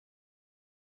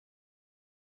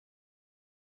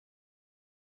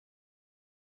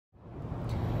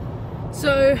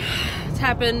So, it's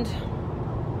happened.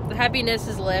 The happiness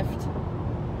has left.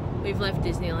 We've left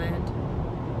Disneyland.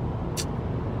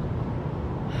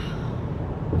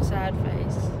 Sad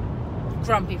face.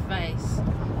 Grumpy face.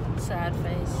 Sad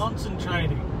face.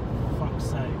 Concentrating. For fuck's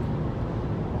sake.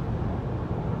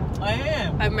 I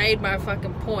am. I made my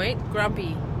fucking point.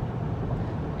 Grumpy.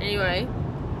 Anyway,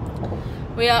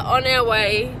 we are on our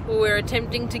way. We're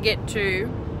attempting to get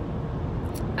to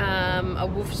a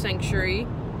wolf sanctuary,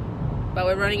 but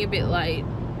we're running a bit late,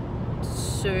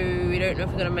 so we don't know if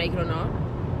we're going to make it or not.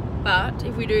 But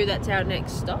if we do, that's our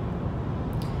next stop.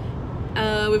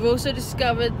 We've also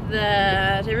discovered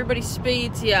that everybody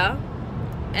speeds here,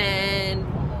 and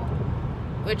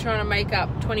we're trying to make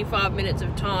up 25 minutes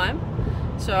of time.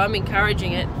 So I'm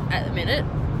encouraging it at the minute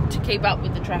to keep up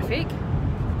with the traffic.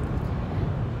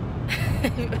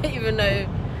 Even though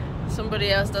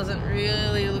somebody else doesn't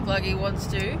really look like he wants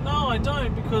to. No, I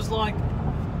don't, because like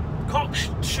cops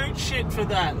shoot shit for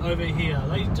that over here.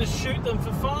 They just shoot them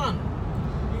for fun.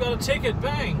 You got a ticket,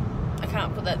 bang. I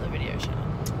can't put that in the video, Shannon.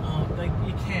 Oh,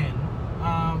 you can.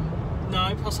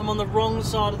 No, plus I'm on the wrong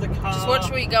side of the car. Just watch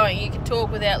where you're going. You can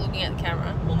talk without looking at the camera.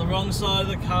 I'm on the wrong side of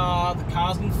the car. The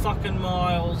car's in fucking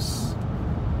miles.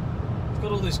 It's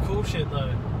got all this cool shit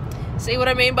though. See what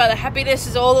I mean by the happiness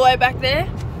is all the way back there?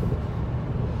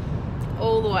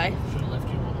 All the way. Should have left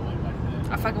you all the way back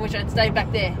there. I fucking wish I'd stayed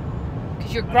back there.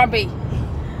 Because you're grumpy.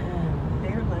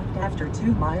 Bear left after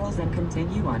 2 miles and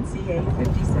continue on CA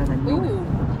 57 north.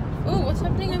 Ooh, what's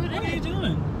happening over there? What are you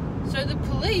doing? So the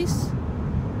police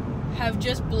have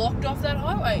just blocked off that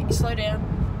highway. Slow down.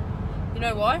 You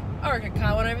know why? I reckon a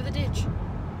car went over the ditch.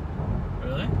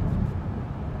 Really?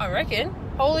 I reckon.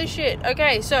 Holy shit.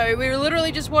 Okay, so we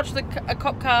literally just watched a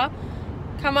cop car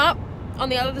come up on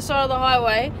the other side of the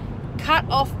highway, cut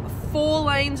off 4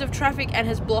 lanes of traffic and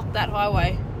has blocked that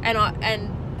highway. And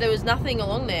there was nothing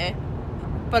along there,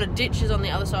 but a ditch is on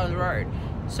the other side of the road.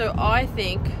 So I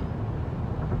think...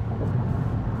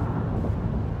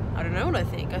 I don't know what I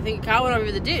think. I think a car went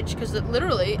over the ditch because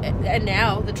literally, and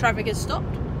now the traffic has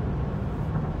stopped.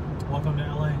 Welcome to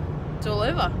LA. It's all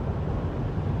over.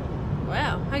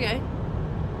 Wow, okay.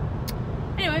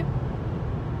 Anyway,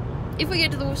 if we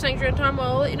get to the wolf sanctuary on time,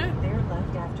 I'll let you know. Bear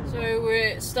left after. So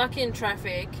we're stuck in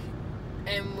traffic,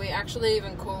 and we actually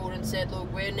even called and said,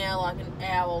 look, we're now like an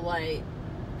hour late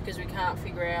because we can't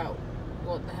figure out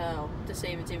what the hell to see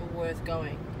if it's even worth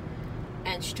going.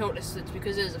 And she told us it's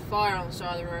because there's a fire on the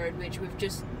side of the road, which we've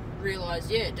just realised,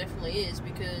 yeah, it definitely is,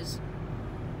 because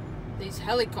these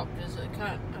helicopters, I don't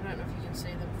know if you can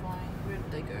see them flying. Where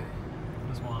did they go?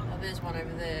 There's one. Oh, there's one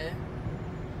over there.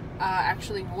 Are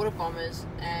actually water bombers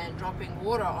and dropping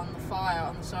water on the fire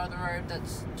on the side of the road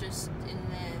that's just in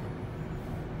there,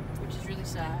 which is really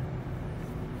sad.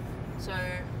 So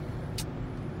that's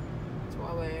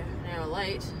why we're an hour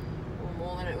late, or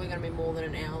more than it. We're going to be more than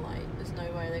an hour late. There's no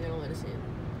way they're going to let us in.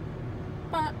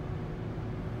 But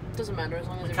it doesn't matter as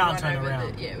long as everyone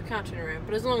over there. Yeah, we can't turn around.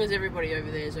 But as long as everybody over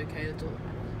there is okay, that's all that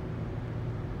matters.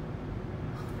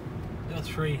 There are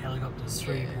 3 helicopters,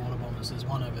 3 water bombers. There's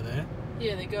one over there.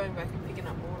 Yeah, they're going back and picking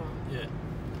up water. Yeah.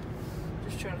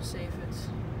 Just trying to see if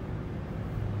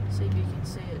you can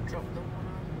see it drop the water.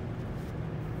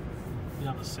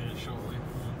 You'll have to see it shortly.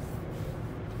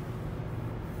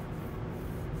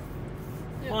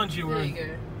 Yep, Mind you, there you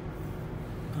go.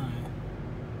 Oh,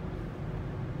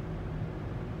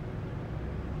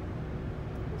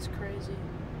 It's crazy.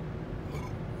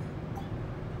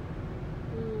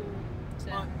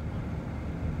 Sad.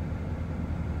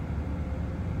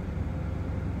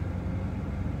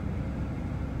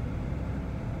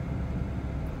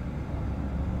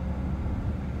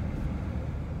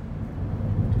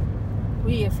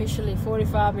 We officially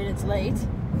 45 minutes late,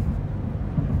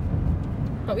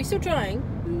 but we're still trying.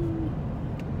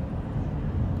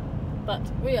 But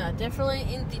we are definitely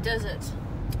in the desert.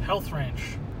 Health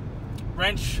Ranch.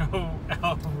 Rancho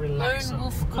El Relaxo. Lone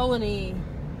Wolf Colony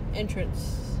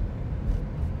entrance.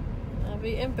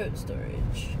 RV and boat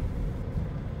storage.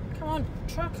 Come on,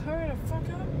 truck, hurry the fuck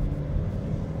up.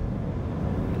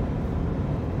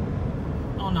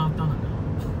 Oh no, I've done it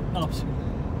now. Oops.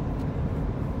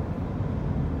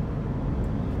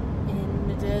 In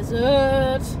the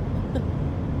desert.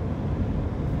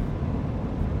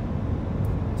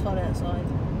 It's hot outside.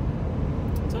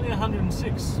 It's only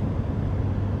 106.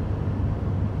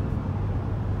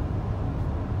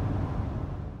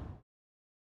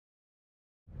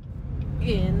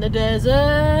 In the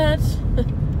desert.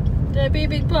 There be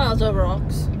big piles of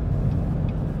rocks.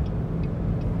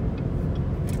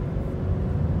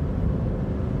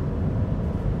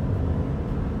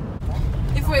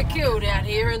 If we're killed out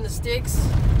here in the sticks,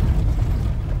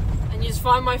 is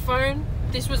find my phone.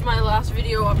 This was my last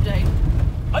video update.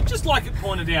 I'd just like it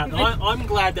pointed out that I'm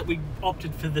glad that we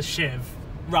opted for the Chev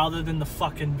rather than the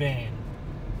fucking van.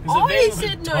 'Cause the I van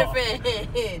said would no die. van.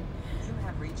 You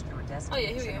have reached your Oh, yeah,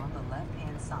 here we destination go. on the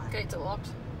left-hand side. Gates are locked.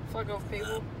 Fuck off,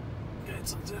 people.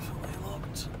 Gates are definitely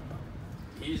locked.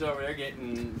 He's over there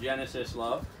getting Genesis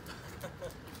love.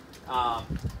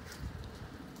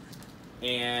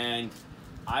 And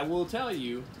I will tell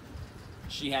you,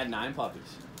 she had 9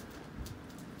 puppies.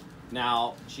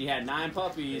 Now, she had 9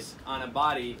 puppies on a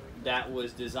body that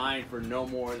was designed for no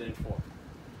more than 4.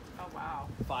 Oh, wow.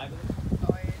 5 of them.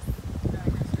 Oh,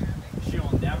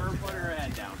 She'll never put her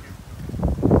head down.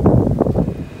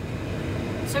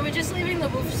 so we're just leaving the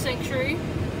wolf sanctuary.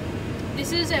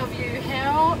 This is our view.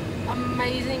 How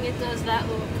amazing it does that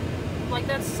look. Like,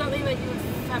 that's something that you would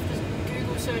have to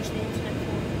Google search the internet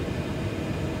for.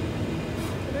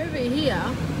 But over here,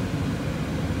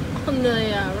 on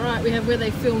the right, we have where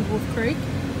they filmed Wolf Creek.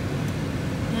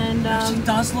 And She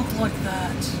does look like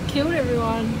that. killed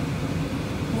everyone.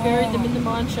 Buried them in the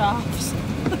mine shafts.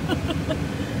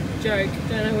 Joke.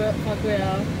 Don't know where the fuck we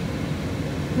are.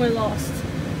 We're lost.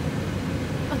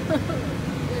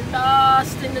 We're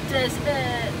lost in the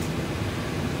desert.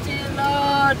 Dear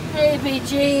Lord, baby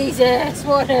Jesus,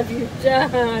 what have you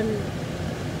done?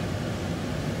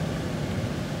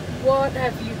 What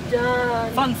have you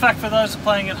done? Fun fact for those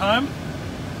playing at home: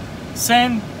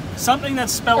 something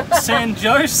that's spelled San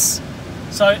Jose,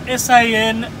 so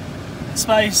S-A-N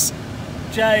space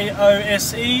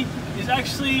J-O-S-E is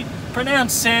actually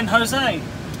pronounced San Jose.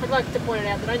 I'd like to point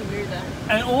out that I knew that.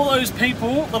 And all those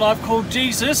people that I've called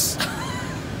Jesus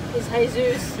Is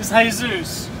Jesus. is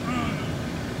Jesus.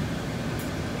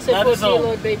 Except That for is dear all.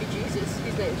 Lord baby Jesus.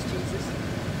 His name's Jesus.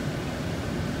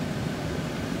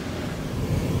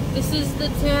 This is the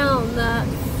town that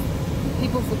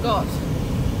people forgot.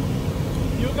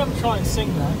 You were going to try and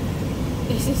sing that.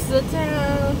 This is the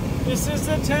town. This is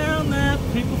the town that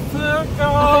people forgot.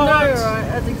 I know, right?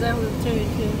 That's exactly the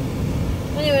tune too.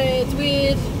 Anyway, it's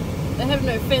weird. They have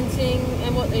no fencing,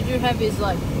 and what they do have is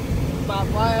like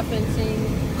barbed wire fencing.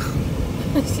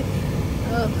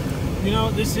 Ugh. You know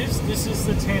what this is? This is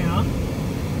the town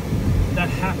that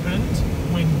happened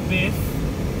when Biff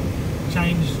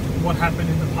changed what happened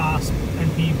in the past and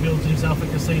he built himself a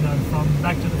casino from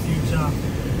Back to the Future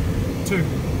 2.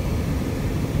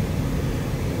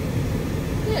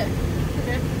 Yeah.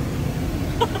 Okay.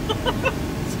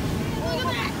 Look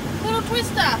at that little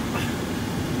twister.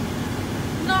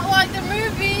 Not like the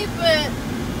movie, but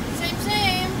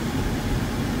same.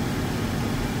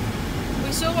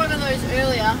 We saw one of those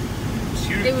earlier. It's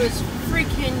huge. It was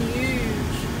freaking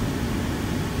huge.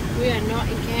 We are not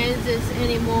in Kansas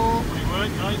anymore. We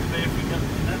weren't going to be if we got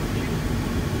that view.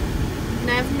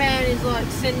 Navman is like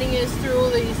sending us through all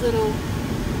these little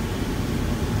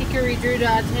hickory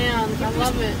doodah towns. I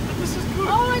love it. But this is good.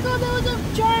 Oh my god, there was a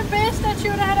giant bear statue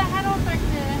and I had a hat on back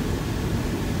there.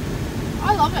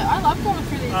 I love it. I love going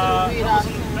through these little weird ass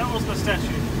towns. that wasn't a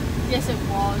statue. Yes, it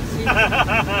was.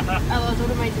 Otherwise, would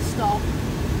have made you stop.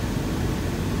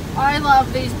 I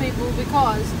love these people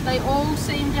because they all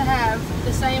seem to have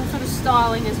the same sort of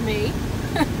styling as me.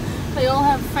 They all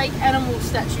have fake animal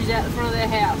statues out the front of their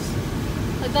house.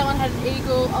 Like that one had an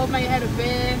eagle, old mate had a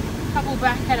bear, a couple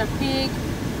back had a pig.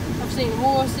 I've seen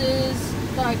horses.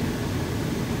 Like,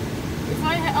 if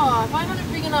I had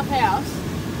a big enough house,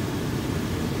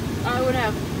 I would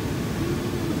have.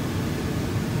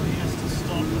 Well, he has to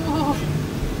stop. Oh,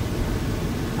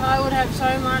 I would have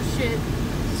so much shit.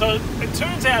 So it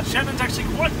turns out Shannon's actually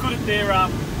quite good at their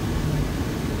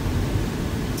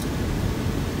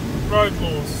road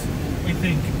laws, we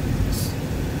think.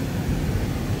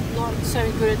 Not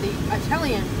so good at the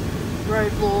Italian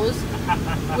road laws,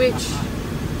 which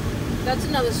that's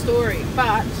another story.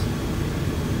 But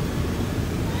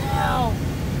wow,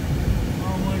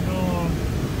 Oh my god.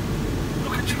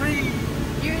 Look, a tree.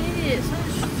 you're an idiot. So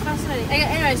much fascinating.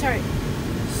 Anyway, sorry.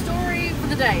 Story for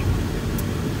the day.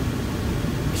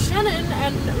 Shannon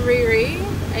and Riri,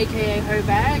 aka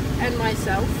Hobag, and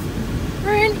myself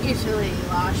were in Italy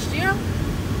last year.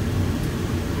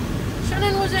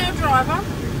 Shannon was our driver,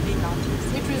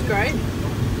 which was great.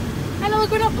 And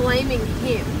look, we're not blaming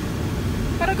him,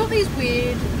 but I got these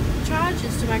weird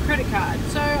charges to my credit card.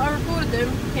 So I reported them,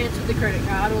 cancelled the credit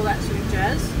card, all that sort of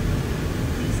jazz.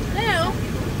 Now,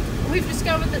 we've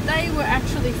discovered that they were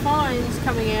actually fines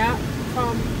coming out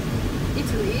from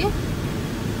Italy.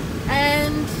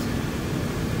 And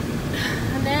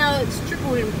now it's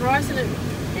tripled in price. And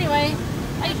anyway,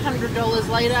 $800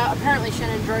 later, apparently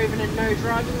Shannon drove in a no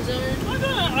driving zone.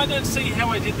 I don't see how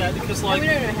I did that because, And like, we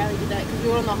don't know how he did that because we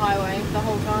were on the highway the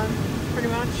whole time. pretty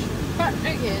much. But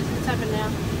who cares? It's happened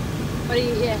now. But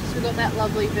yes, we got that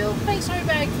lovely bill. Thanks,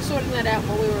 Hobag, for sorting that out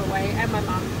while we were away, and my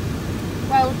mum.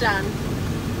 Well done.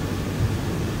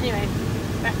 Anyway,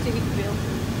 back to Hickville.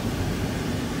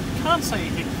 Can't say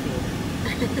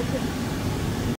Hickville.